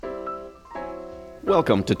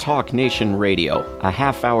Welcome to Talk Nation Radio, a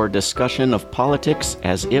half-hour discussion of politics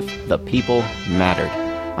as if the people mattered.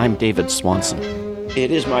 I'm David Swanson.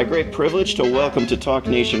 It is my great privilege to welcome to Talk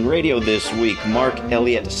Nation Radio this week Mark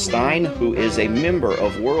Elliott Stein, who is a member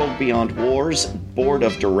of World Beyond War's Board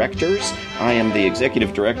of Directors. I am the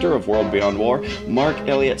Executive Director of World Beyond War. Mark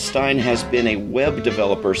Elliott Stein has been a web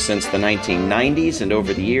developer since the 1990s and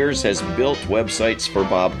over the years has built websites for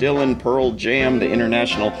Bob Dylan, Pearl Jam, the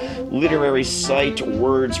international literary site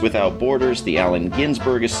Words Without Borders, the Allen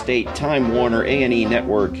Ginsberg Estate, Time Warner, A&E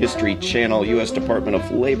Network, History Channel, U.S. Department of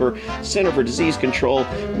Labor, Center for Disease Control,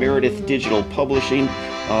 Meredith Digital Publishing,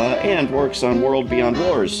 and works on World Beyond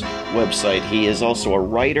War's website. He is also a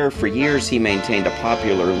writer. For years, he maintained a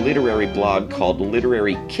popular literary blog called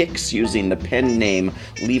Literary Kicks using the pen name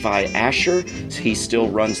Levi Asher. He still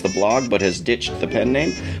runs the blog, but has ditched the pen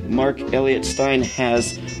name. Mark Elliott Stein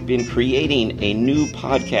has been creating a new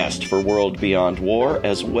podcast for World Beyond War,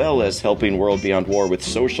 as well as helping World Beyond War with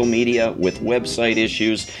social media, with website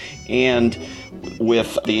issues, and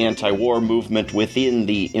with the anti-war movement within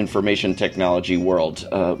the information technology world.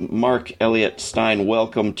 Mark Elliott Stein,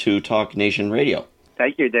 welcome to Talk Nation Radio.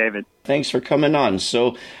 Thank you, David. Thanks for coming on.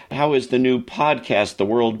 So how is the new podcast, the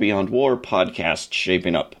World Beyond War podcast,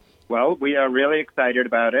 shaping up? Well, we are really excited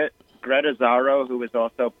about it. Greta Zaro, who is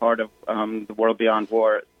also part of the World Beyond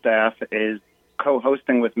War staff, is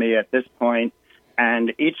co-hosting with me at this point.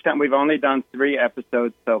 And each time, we've only done 3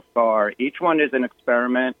 episodes so far. Each one is an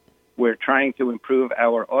experiment. We're trying to improve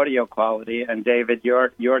our audio quality. And David,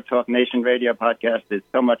 your Talk Nation Radio podcast is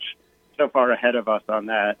so far ahead of us on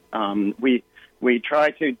that. We try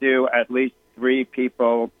to do at least 3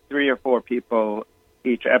 or 4 people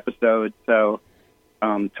each episode. So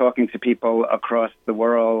talking to people across the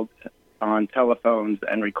world on telephones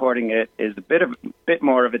and recording it is a bit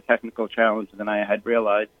more of a technical challenge than I had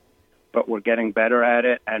realized, but we're getting better at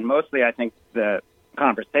it. And mostly I think the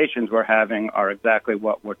conversations we're having are exactly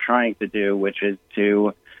what we're trying to do, which is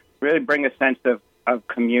to really bring a sense of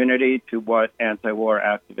community to what anti-war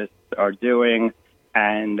activists are doing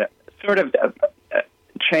and sort of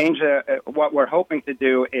change what we're hoping to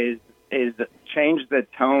do is change the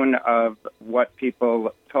tone of what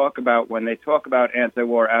people talk about when they talk about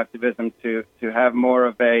anti-war activism to have more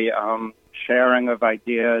of a sharing of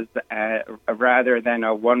ideas rather than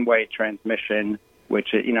a one-way transmission,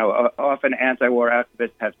 which, often anti-war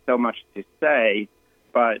activists have so much to say,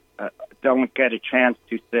 but don't get a chance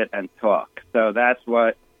to sit and talk. So that's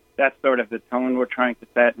sort of the tone we're trying to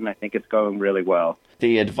set, and I think it's going really well.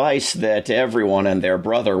 The advice that everyone and their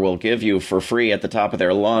brother will give you for free at the top of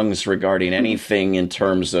their lungs regarding anything in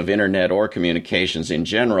terms of internet or communications in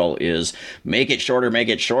general is make it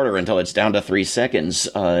shorter until it's down to 3 seconds.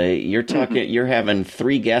 You're having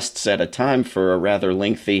 3 guests at a time for a rather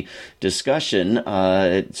lengthy discussion.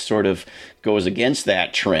 It sort of goes against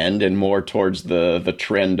that trend and more towards the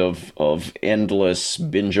trend of endless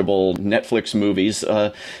bingeable Netflix movies.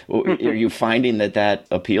 Are you finding that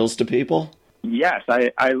appeals to people? Yes,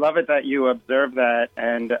 I love it that you observe that,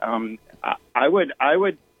 and I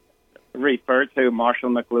would refer to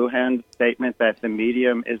Marshall McLuhan's statement that the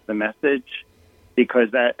medium is the message,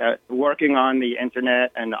 because that working on the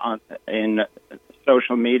internet and in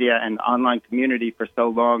social media and online community for so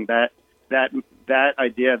long, that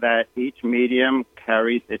idea that each medium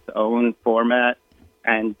carries its own format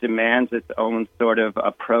and demands its own sort of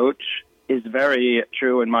approach is very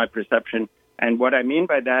true in my perception. And what I mean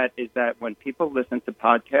by that is that when people listen to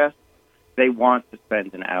podcasts, they want to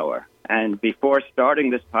spend an hour. And before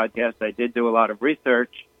starting this podcast, I did do a lot of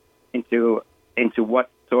research into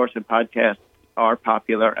what sorts of podcasts are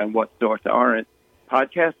popular and what sorts aren't.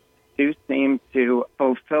 Podcasts do seem to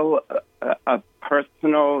fulfill a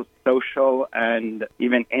personal, social, and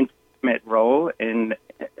even intimate role in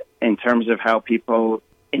terms of how people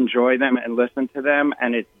enjoy them and listen to them,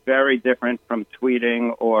 and it's very different from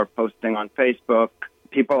tweeting or posting on Facebook.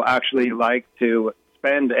 People actually like to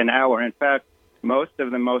spend an hour. In fact, most of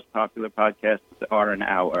the most popular podcasts are an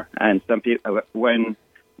hour. And some people, when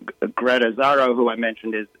Greta Zaro, who I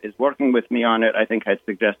mentioned, is working with me on it, I think had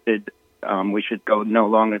suggested we should go no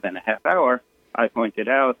longer than a half hour. I pointed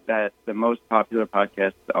out that the most popular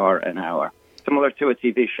podcasts are an hour, similar to a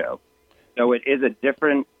TV show. So it is a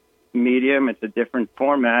different medium, it's a different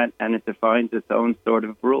format, and it defines its own sort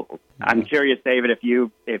of rules. I'm curious, David, if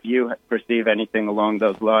you perceive anything along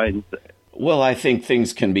those lines. Well, I think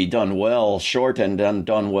things can be done well short and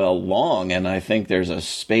done well long, and I think there's a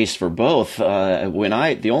space for both.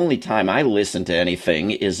 The only time I listen to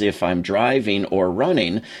anything is if I'm driving or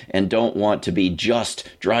running and don't want to be just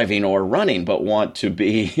driving or running, but want to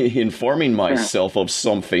be informing myself of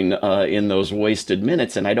something in those wasted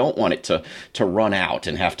minutes, and I don't want it to run out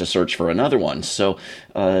and have to search for another one. So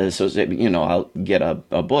I'll get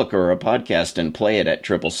a book or a podcast and play it at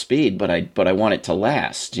triple speed, but I want it to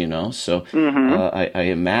last, So I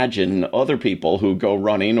imagine other people who go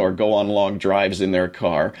running or go on long drives in their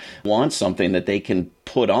car want something that they can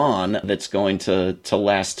put on that's going to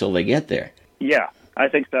last till they get there. Yeah, I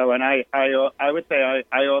think so. And I would say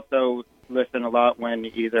I also listen a lot when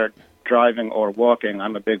either driving or walking.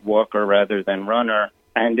 I'm a big walker rather than runner.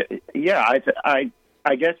 And yeah, I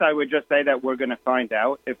guess I would just say that we're going to find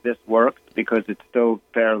out if this works because it's still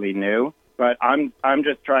fairly new. But I'm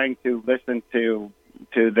just trying to listen to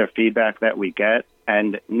the feedback that we get,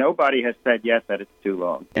 and nobody has said yet that it's too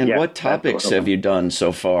long. And what topics have you done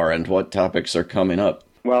so far, and what topics are coming up?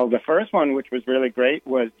 Well, the first one, which was really great,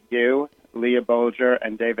 was you, Leah Bolger,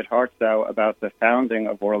 and David Hartsow about the founding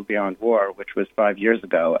of World Beyond War, which was 5 years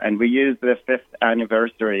ago. And we used the 5th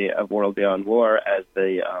anniversary of World Beyond War as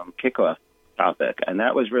the kickoff topic, and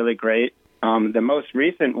that was really great. The most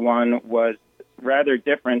recent one was rather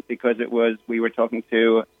different because we were talking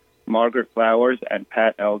to Margaret Flowers and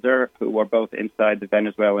Pat Elder, who were both inside the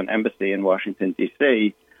Venezuelan embassy in Washington,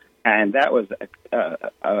 D.C., and that was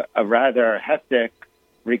a rather hectic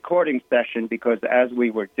recording session because as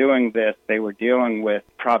we were doing this, they were dealing with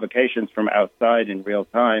provocations from outside in real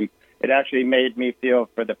time. It actually made me feel,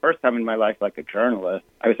 for the first time in my life, like a journalist.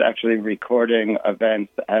 I was actually recording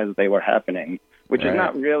events as they were happening, which is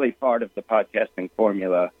not really part of the podcasting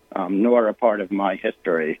formula, nor a part of my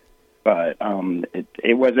history. But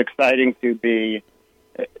it was exciting to be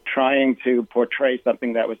trying to portray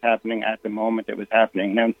something that was happening at the moment it was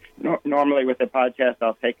happening. Now, normally with a podcast,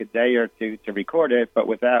 I'll take a day or two to record it, but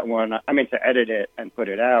with that one, to edit it and put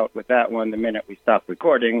it out. With that one, the minute we stopped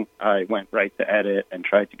recording, I went right to edit and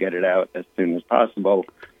tried to get it out as soon as possible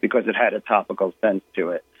because it had a topical sense to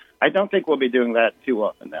it. I don't think we'll be doing that too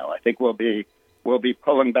often, though. I think we'll be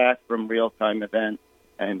pulling back from real-time events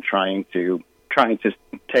and trying to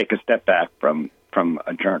take a step back from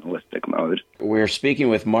a journalistic mode. We're speaking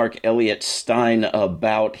with Mark Elliott Stein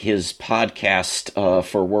about his podcast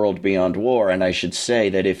for World Beyond War, and I should say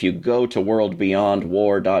that if you go to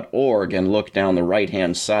worldbeyondwar.org and look down the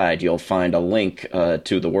right-hand side, you'll find a link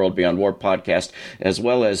to the World Beyond War podcast, as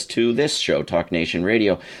well as to this show, Talk Nation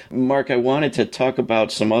Radio. Mark, I wanted to talk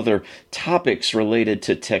about some other topics related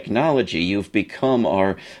to technology. You've become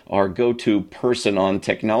our go-to person on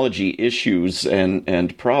technology issues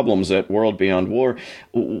and problems at World Beyond War.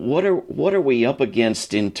 What are we up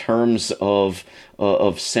against in terms of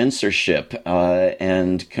censorship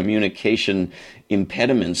and communication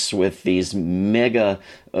impediments with these mega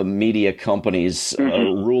media companies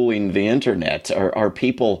ruling the internet? Are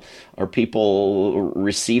people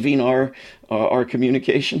receiving our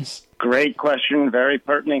communications? Great question, very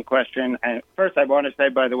pertinent question. And first, I want to say,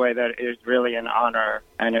 by the way, that it is really an honor,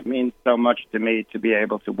 and it means so much to me to be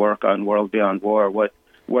able to work on World Beyond War.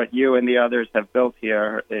 What you and the others have built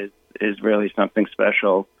here is really something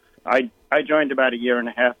special. I joined about a year and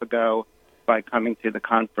a half ago by coming to the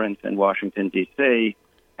conference in Washington, D.C.,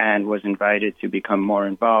 and was invited to become more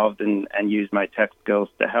involved and use my tech skills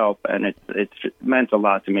to help. And it's meant a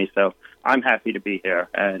lot to me. So I'm happy to be here,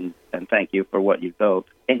 and thank you for what you built.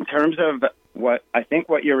 In terms of what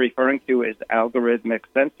you're referring to is algorithmic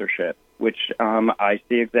censorship, which I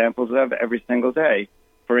see examples of every single day.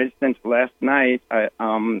 For instance, last night,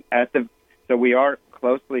 so we are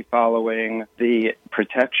closely following the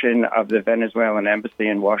protection of the Venezuelan embassy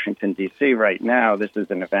in Washington, D.C. right now. This is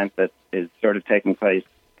an event that is sort of taking place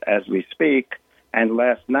as we speak. And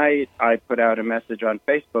last night, I put out a message on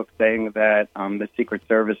Facebook saying that the Secret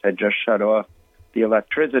Service had just shut off the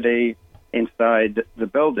electricity inside the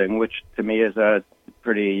building, which to me is a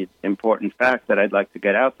pretty important fact that I'd like to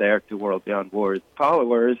get out there to World Beyond War's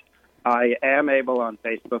followers. I am able on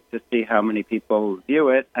Facebook to see how many people view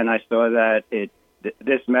it, and I saw that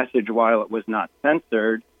this message, while it was not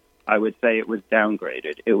censored, I would say it was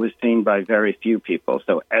downgraded. It was seen by very few people.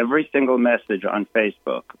 So every single message on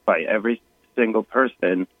Facebook by every single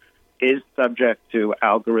person is subject to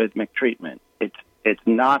algorithmic treatment. It's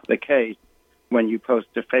not the case when you post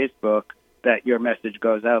to Facebook that your message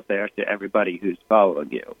goes out there to everybody who's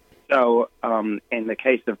following you. So in the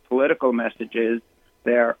case of political messages,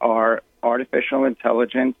 there are artificial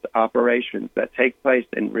intelligence operations that take place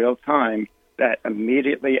in real time that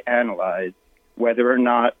immediately analyze whether or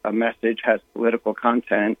not a message has political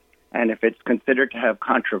content. And if it's considered to have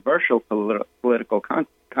controversial political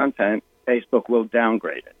content, Facebook will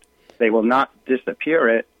downgrade it. They will not disappear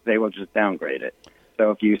it; they will just downgrade it.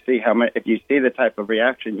 So if you see the type of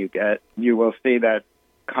reaction you get, you will see that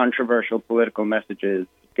controversial political messages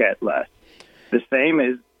get less. The same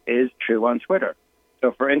is true on Twitter.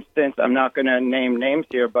 So, for instance, I'm not going to name names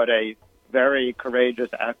here, but a very courageous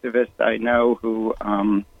activist I know who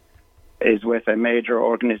is with a major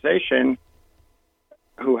organization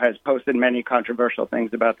who has posted many controversial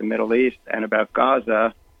things about the Middle East and about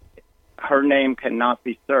Gaza, her name cannot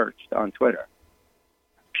be searched on Twitter.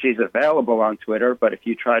 She's available on Twitter, but if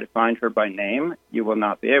you try to find her by name, you will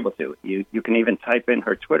not be able to. You can even type in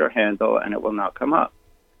her Twitter handle and it will not come up.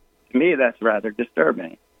 To me, that's rather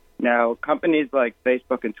disturbing. Now, companies like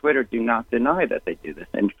Facebook and Twitter do not deny that they do this.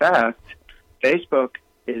 In fact, Facebook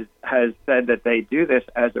has said that they do this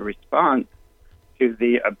as a response to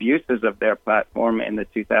the abuses of their platform in the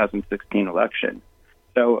 2016 election.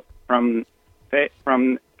 So from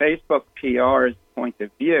Facebook PR's point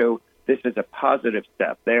of view, this is a positive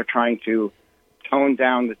step. They're trying to turn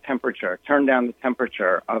down the temperature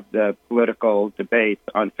of the political debates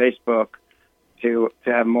on Facebook to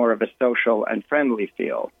have more of a social and friendly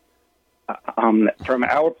feel. From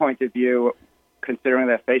our point of view, considering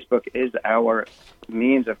that Facebook is our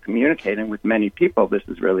means of communicating with many people, this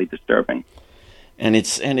is really disturbing. And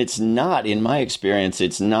it's not, in my experience,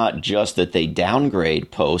 it's not just that they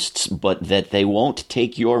downgrade posts, but that they won't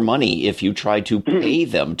take your money if you try to pay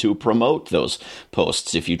them to promote those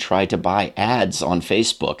posts. If you try to buy ads on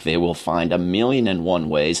Facebook, they will find 1,000,001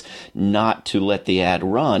 ways not to let the ad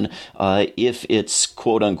run if it's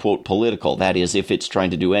quote-unquote political. That is, if it's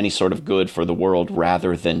trying to do any sort of good for the world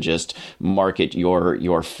rather than just market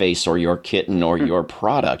your face or your kitten or your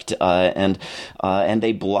product. And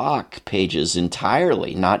they block pages entirely,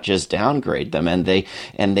 not just downgrade them. And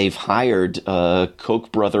they've hired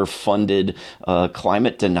Koch brother funded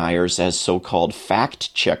climate deniers as so-called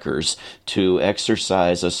fact checkers to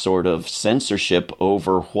exercise a sort of censorship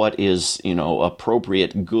over what is,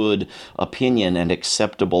 appropriate, good opinion and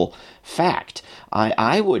acceptable fact.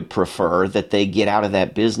 I would prefer that they get out of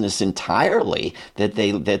that business entirely, that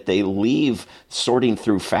they leave sorting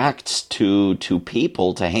through facts to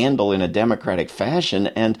people to handle in a democratic fashion,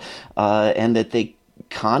 and that they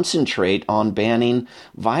concentrate on banning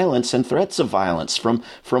violence and threats of violence from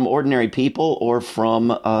ordinary people or from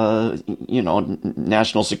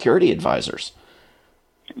national security advisors.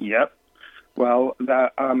 Yep. Well,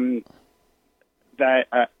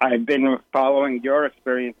 I've been following your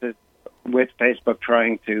experiences with Facebook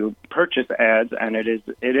trying to purchase ads, and it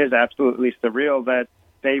is absolutely surreal that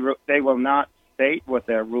they will not state what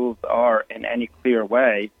their rules are in any clear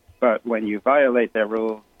way, but when you violate their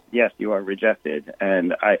rules, yes, you are rejected.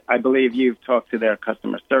 And I believe you've talked to their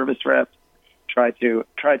customer service reps, tried to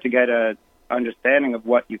get a understanding of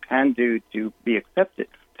what you can do to be accepted,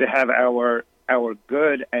 to have our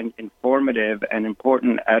good and informative and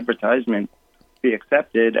important advertisement be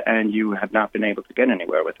accepted, and you have not been able to get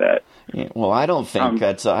anywhere with that. Yeah, well, I don't think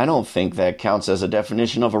that counts as a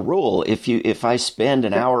definition of a rule. If I spend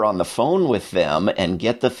an hour on the phone with them and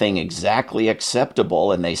get the thing exactly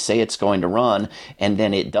acceptable, and they say it's going to run, and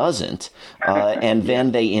then it doesn't, and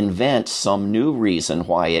then they invent some new reason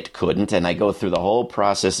why it couldn't, and I go through the whole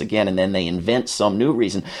process again, and then they invent some new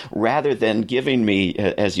reason, rather than giving me,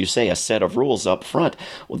 as you say, a set of rules up front.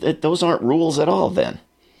 Well, those aren't rules at all. Then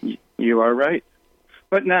you are right.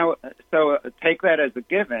 But now, so take that as a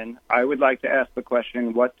given. I would like to ask the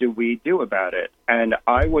question, what do we do about it? And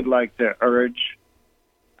I would like to urge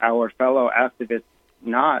our fellow activists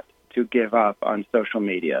not to give up on social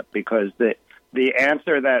media, because the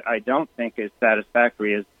answer that I don't think is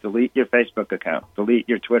satisfactory is delete your Facebook account, delete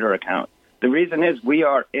your Twitter account. The reason is we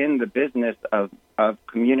are in the business of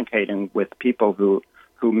communicating with people who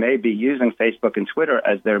may be using Facebook and Twitter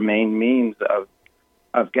as their main means of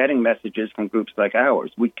getting messages from groups like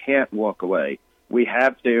ours. We can't walk away. We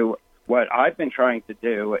have to. What I've been trying to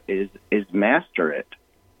do is master it.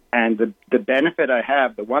 And the benefit I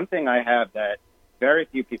have, the one thing I have that very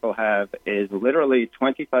few people have, is literally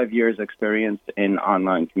 25 years experience in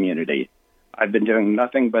online community. I've been doing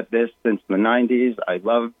nothing but this since the 90s. I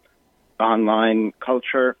love online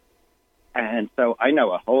culture. And so I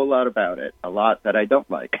know a whole lot about it, a lot that I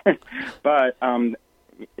don't like. But,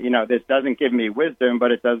 this doesn't give me wisdom,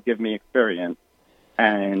 but it does give me experience.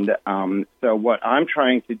 And so what I'm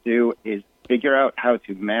trying to do is figure out how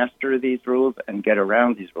to master these rules and get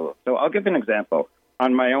around these rules. So I'll give an example.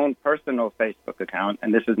 On my own personal Facebook account,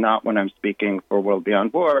 and this is not when I'm speaking for World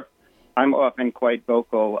Beyond War, I'm often quite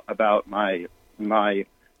vocal about my my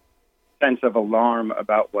sense of alarm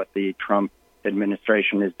about what the Trump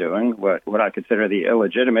administration is doing, what I consider the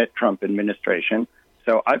illegitimate Trump administration.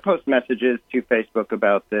 So I post messages to Facebook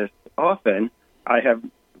about this often. I have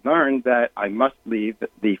learned that I must leave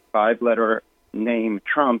the 5-letter name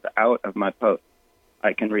Trump out of my posts.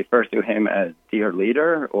 I can refer to him as Dear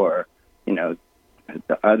Leader or,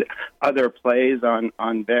 the other plays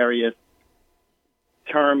on various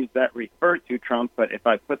terms that refer to Trump, but if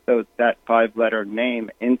I put that 5-letter name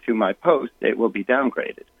into my post, it will be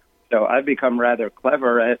downgraded. So I've become rather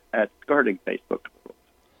clever at skirting Facebook rules.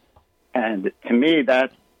 And to me,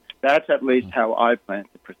 that's at least how I plan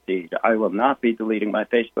to proceed. I will not be deleting my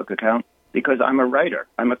Facebook account because I'm a writer.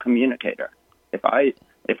 I'm a communicator. If I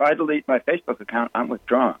delete my Facebook account, I'm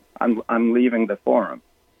withdrawing. I'm leaving the forum.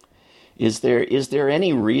 Is there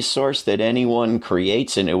any resource that anyone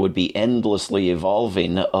creates, and it would be endlessly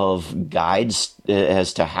evolving, of guides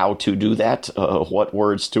as to how to do that? What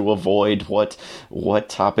words to avoid? What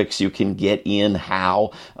topics you can get in?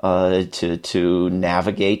 How to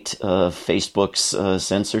navigate Facebook's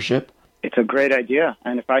censorship? It's a great idea,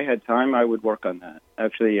 and if I had time, I would work on that.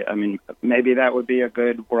 Actually, I mean, maybe that would be a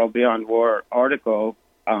good World Beyond War article.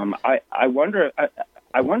 I wonder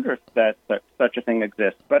if that such a thing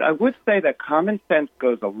exists. But I would say that common sense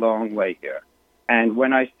goes a long way here. And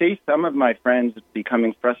when I see some of my friends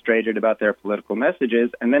becoming frustrated about their political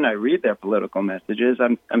messages, and then I read their political messages,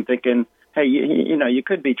 I'm thinking, hey, you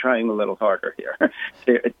could be trying a little harder here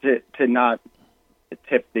to not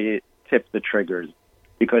tip the triggers,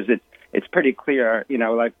 because it's pretty clear.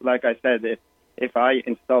 Like I said, if I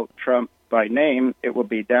insult Trump by name, it will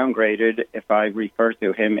be downgraded. If I refer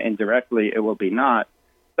to him indirectly, it will be not.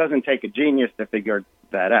 It doesn't take a genius to figure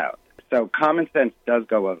that out. So common sense does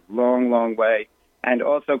go a long, long way. And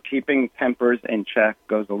also keeping tempers in check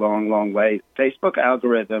goes a long, long way. Facebook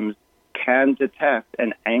algorithms can detect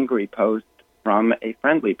an angry post from a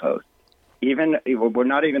friendly post. We're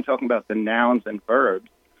not even talking about the nouns and verbs.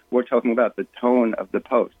 We're talking about the tone of the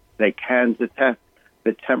post. They can detect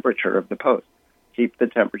the temperature of the post. Keep the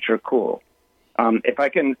temperature cool. If I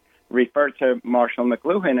can refer to Marshall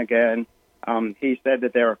McLuhan again, he said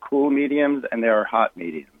that there are cool mediums and there are hot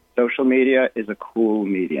mediums. Social media is a cool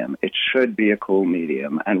medium. It should be a cool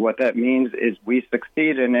medium. And what that means is we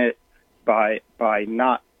succeed in it by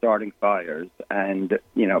not starting fires and,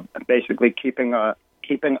 basically keeping a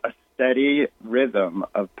steady rhythm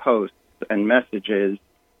of posts and messages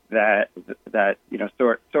that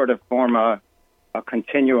sort of form a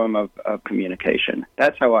continuum of communication.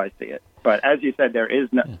 That's how I see it. But as you said,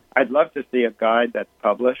 I'd love to see a guide that's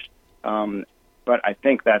published, but I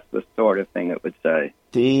think that's the sort of thing it would say.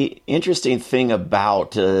 The interesting thing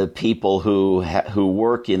about people who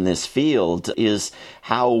work in this field is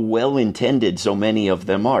how well-intended so many of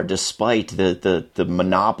them are, despite the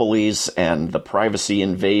monopolies and the privacy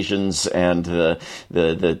invasions and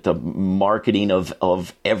the marketing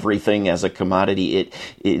of everything as a commodity.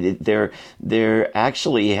 There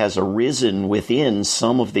actually has arisen within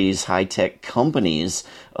some of these high-tech companies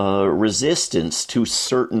resistance to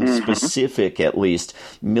certain specific, at least,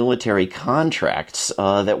 military contracts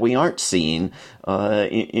that we aren't seeing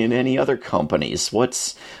in any other companies.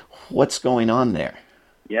 What's going on there?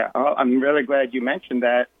 Yeah, I'm really glad you mentioned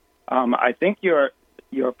that. I think you're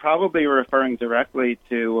probably referring directly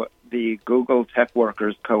to the Google Tech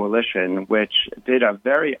Workers Coalition, which did a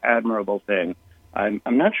very admirable thing. I'm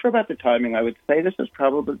not sure about the timing. I would say this is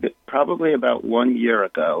probably about 1 year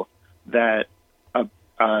ago that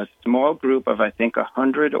a small group of, I think,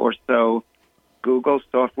 100 or so Google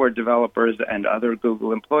software developers and other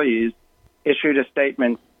Google employees issued a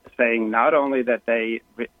statement saying not only that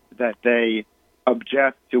they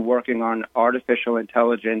object to working on artificial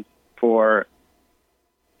intelligence for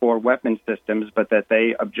weapon systems, but that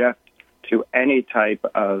they object to any type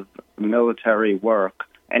of military work,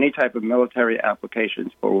 any type of military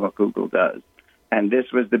applications for what Google does. And this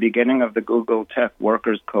was the beginning of the Google Tech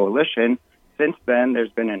Workers Coalition. Since then,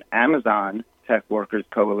 there's been an Amazon Tech Workers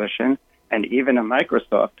Coalition and even a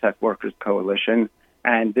Microsoft Tech Workers Coalition,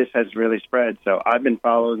 and this has really spread. So I've been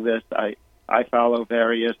following this. I follow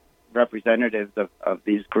various representatives of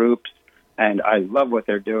these groups, and I love what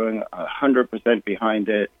they're doing, 100% behind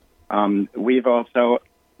it. We've also,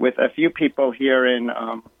 with a few people here in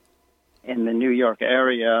the New York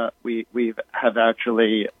area, we have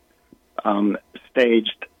actually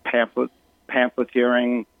staged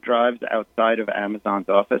pamphleteering drives outside of Amazon's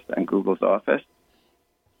office and Google's office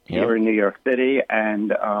here in New York City, and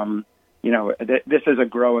this is a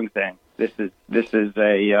growing thing. This is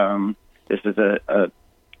a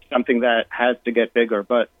something that has to get bigger.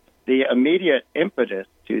 But the immediate impetus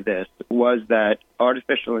to this was that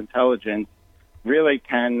artificial intelligence really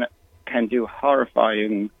can do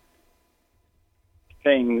horrifying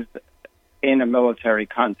things in a military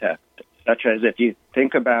context, such as if you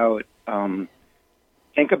think about the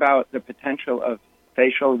potential of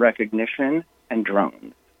facial recognition and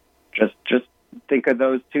drones. Just think of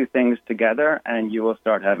those two things together, and you will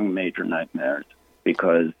start having major nightmares,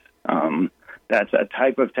 because that's a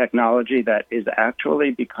type of technology that is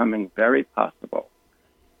actually becoming very possible.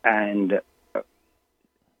 And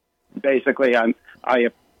basically, I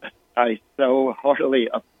so heartily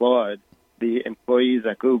applaud the employees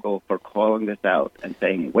at Google for calling this out and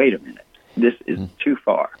saying, wait a minute, this is too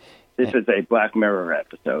far. This is a Black Mirror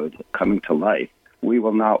episode coming to life. We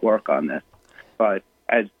will not work on this. But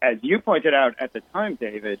as you pointed out at the time,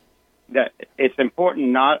 David, that it's important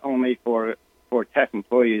not only for tech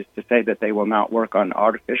employees to say that they will not work on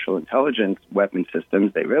artificial intelligence weapon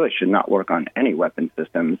systems. They really should not work on any weapon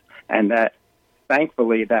systems. And that,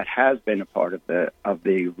 thankfully, that has been a part of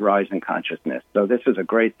the rise in consciousness. So this is a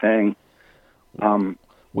great thing.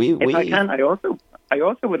 If I can, I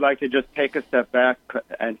also would like to just take a step back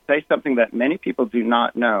and say something that many people do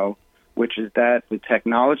not know, which is that the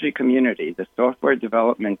technology community, the software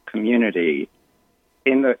development community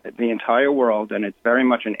in the entire world, and it's very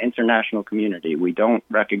much an international community. We don't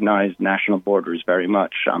recognize national borders very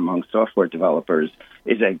much among software developers,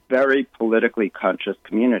 is a very politically conscious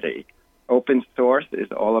community. Open source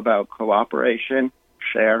is all about cooperation,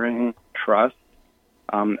 sharing, trust.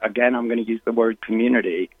 Again, I'm going to use the word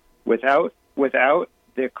community. Without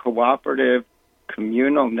the cooperative,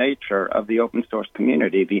 communal nature of the open source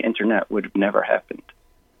community, the internet would have never happened.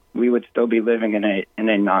 We would still be living in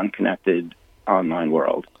a non-connected online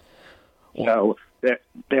world. So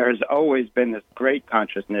there's always been this great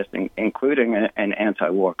consciousness, including an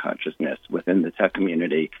anti-war consciousness within the tech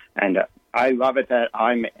community. And I love it that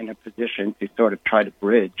I'm in a position to sort of try to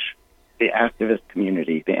bridge the activist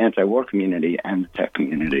community, the anti-war community, and the tech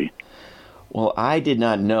community. Well, I did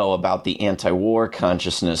not know about the anti-war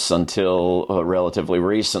consciousness until relatively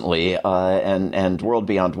recently, and World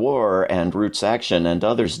Beyond War and Roots Action and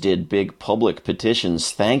others did big public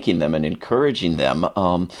petitions thanking them and encouraging them.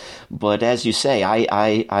 But as you say,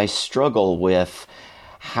 I struggle with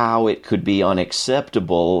how it could be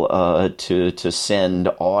unacceptable to send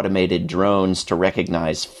automated drones to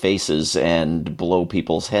recognize faces and blow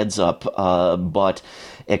people's heads up, but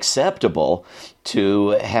acceptable to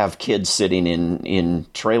have kids sitting in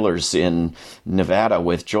trailers in Nevada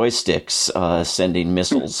with joysticks sending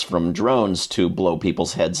missiles from drones to blow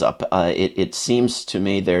people's heads up. It seems to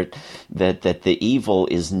me that the evil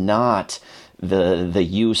is not the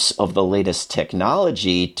use of the latest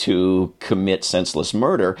technology to commit senseless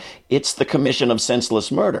murder. It's the commission of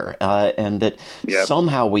senseless murder, and that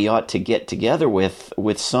somehow we ought to get together with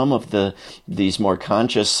some of these more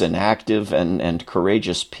conscious and active and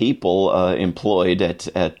courageous people employed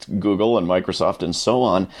at Google and Microsoft and so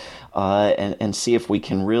on, and see if we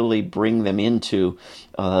can really bring them into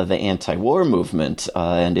the anti-war movement,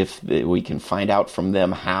 and if we can find out from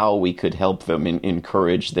them how we could help them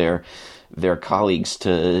encourage their colleagues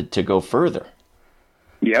to go further.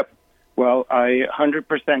 Yep. Well, I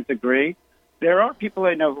 100% agree. There are people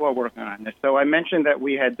I know who are working on this. So I mentioned that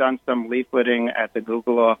we had done some leafleting at the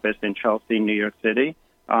Google office in Chelsea, New York City.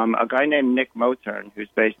 A guy named Nick Motern, who's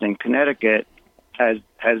based in Connecticut, has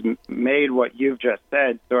made what you've just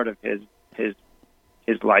said sort of his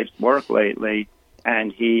life's work lately.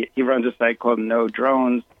 And he runs a site called No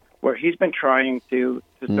Drones, where he's been trying to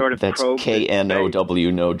sort of probe. That's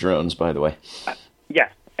KNOW, No Drones, by the way.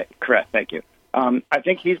 Yes, correct. Thank you. I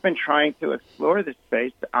think he's been trying to explore this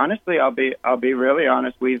space. Honestly, I'll be really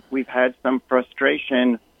honest. We've had some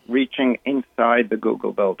frustration reaching inside the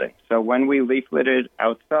Google building. So when we leafleted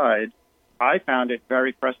outside, I found it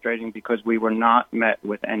very frustrating because we were not met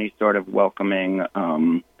with any sort of welcoming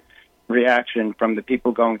reaction from the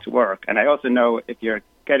people going to work. And I also know if you're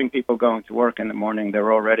getting people going to work in the morning,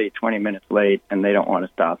 they're already 20 minutes late and they don't want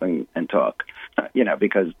to stop and talk,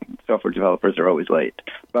 because software developers are always late.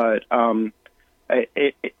 But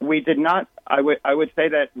we did not, I would say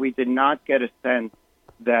that we did not get a sense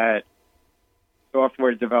that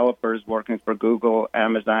software developers working for Google,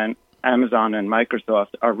 Amazon, and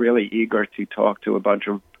Microsoft are really eager to talk to a bunch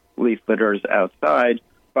of leafleters outside,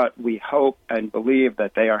 but we hope and believe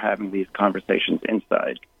that they are having these conversations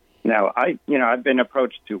inside. Now, I've been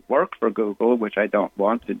approached to work for Google, which I don't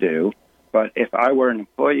want to do, but if I were an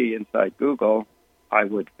employee inside Google, I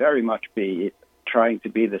would very much be trying to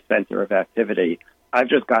be the center of activity. I've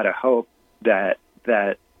just got to hope that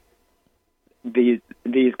these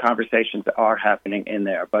conversations are happening in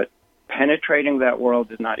there, but penetrating that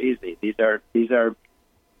world is not easy. These are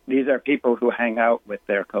people who hang out with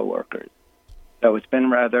their coworkers. So it's been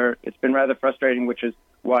rather frustrating, which is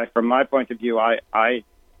why, from my point of view, I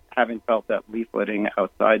haven't felt that leafleting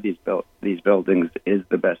outside these buildings is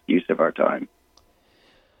the best use of our time.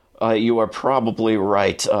 You are probably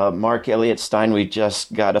right. Mark Elliott Stein, we've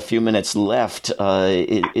just got a few minutes left.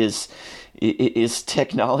 Is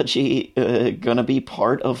technology going to be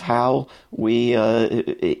part of how we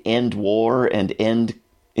end war and end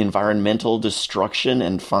environmental destruction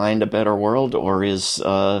and find a better world, or is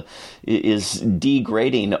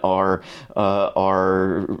degrading our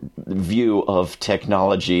view of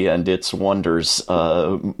technology and its wonders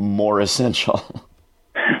more essential?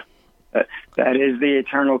 That is the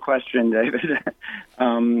eternal question, David.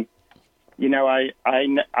 I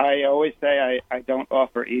always say I don't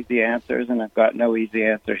offer easy answers, and I've got no easy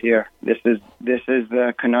answer here. This is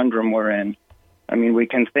the conundrum we're in. I mean, we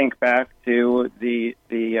can think back to the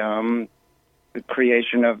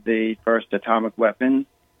creation of the first atomic weapons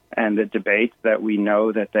and the debates that we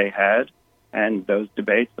know that they had, and those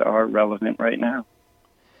debates are relevant right now.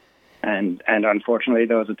 And unfortunately,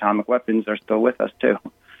 those atomic weapons are still with us too.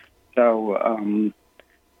 So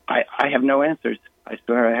I have no answers. I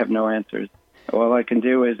swear I have no answers. All I can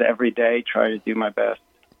do is every day try to do my best.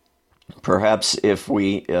 Perhaps if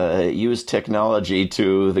we use technology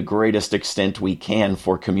to the greatest extent we can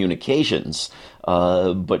for communications,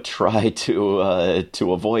 but try to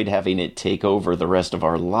avoid having it take over the rest of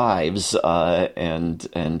our lives,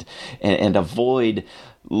 and avoid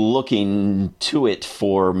looking to it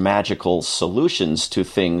for magical solutions to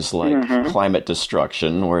things like climate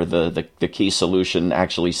destruction, where the key solution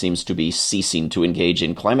actually seems to be ceasing to engage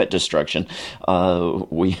in climate destruction.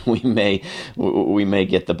 We may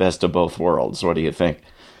get the best of both worlds. What do you think?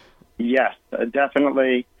 Yes,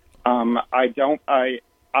 definitely. I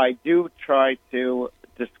do try to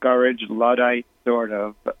discourage Luddite sort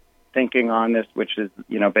of thinking on this, which is,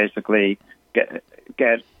 basically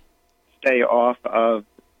stay off of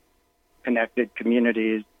connected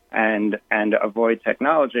communities and avoid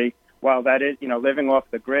technology. While that is, living off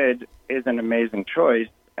the grid is an amazing choice,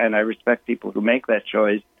 and I respect people who make that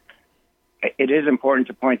choice, it is important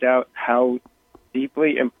to point out how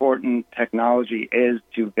deeply important technology is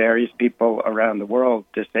to various people around the world,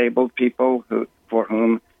 disabled people for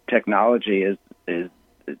whom technology is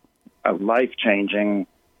a life-changing,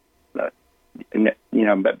 but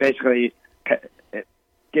basically it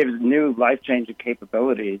gives new life-changing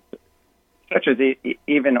capabilities, such as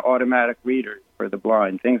even automatic readers for the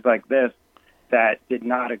blind, things like this that did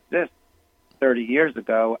not exist 30 years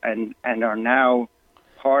ago and are now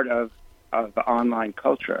part of the online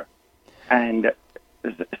culture. And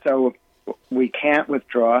so we can't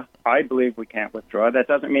withdraw. I believe we can't withdraw. That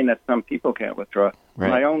doesn't mean that some people can't withdraw.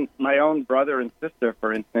 Right. My own brother and sister,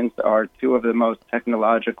 for instance, are two of the most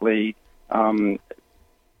technologically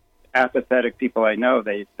apathetic people I know.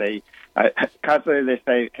 They constantly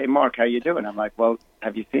say, "Hey, Mark, how you doing?" I'm like, "Well,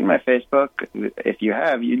 have you seen my Facebook? If you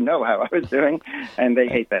have, you know how I was doing." And they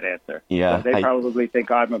hate that answer. Yeah, so they probably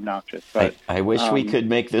think I'm obnoxious. But I wish we could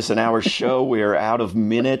make this an hour show. We're out of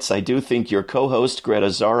minutes. I do think your co-host, Greta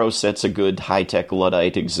Zaro, sets a good high-tech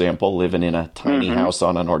Luddite example, living in a tiny house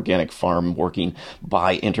on an organic farm, working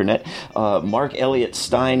by internet. Mark Elliott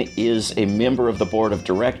Stein is a member of the board of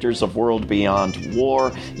directors of World Beyond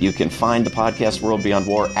War. You can find the podcast World Beyond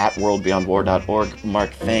War at worldbeyondwar.org. Mark,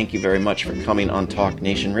 thank you very much for coming on Talk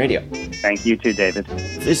Nation Radio. Thank you too, David.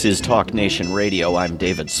 This is Talk Nation Radio. I'm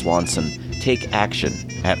David Swanson. Take action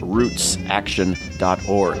at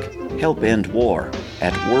rootsaction.org. Help end war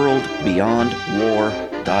at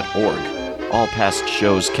worldbeyondwar.org. All past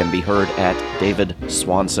shows can be heard at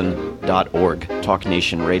davidswanson.org. Talk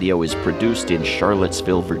Nation Radio is produced in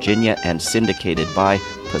Charlottesville, Virginia, and syndicated by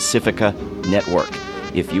Pacifica Network.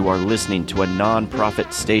 If you are listening to a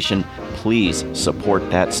non-profit station, please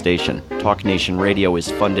support that station. Talk Nation Radio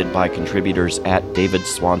is funded by contributors at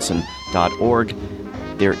davidswanson.org.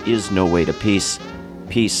 There is no way to peace.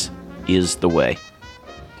 Peace is the way.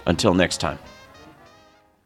 Until next time.